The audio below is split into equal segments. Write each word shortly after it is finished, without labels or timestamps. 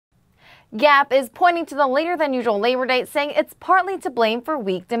Gap is pointing to the later than usual Labor Day, saying it's partly to blame for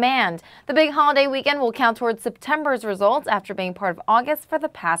weak demand. The big holiday weekend will count towards September's results after being part of August for the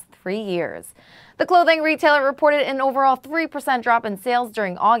past 3 years. The clothing retailer reported an overall 3% drop in sales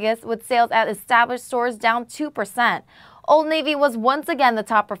during August, with sales at established stores down 2%. Old Navy was once again the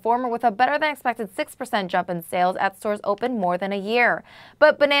top performer with a better-than-expected 6% jump in sales at stores open more than a year.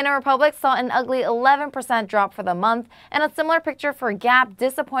 But Banana Republic saw an ugly 11% drop for the month, and a similar picture for Gap,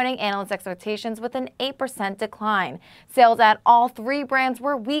 disappointing analyst expectations with an 8% decline. Sales at all three brands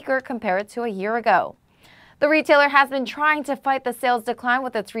were weaker compared to a year ago. The retailer has been trying to fight the sales decline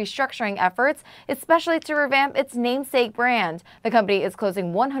with its restructuring efforts, especially to revamp its namesake brand. The company is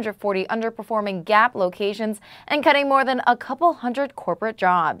closing 140 underperforming Gap locations and cutting more than a couple hundred corporate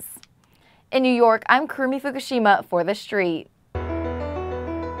jobs. In New York, I'm Kurumi Fukushima for TheStreet.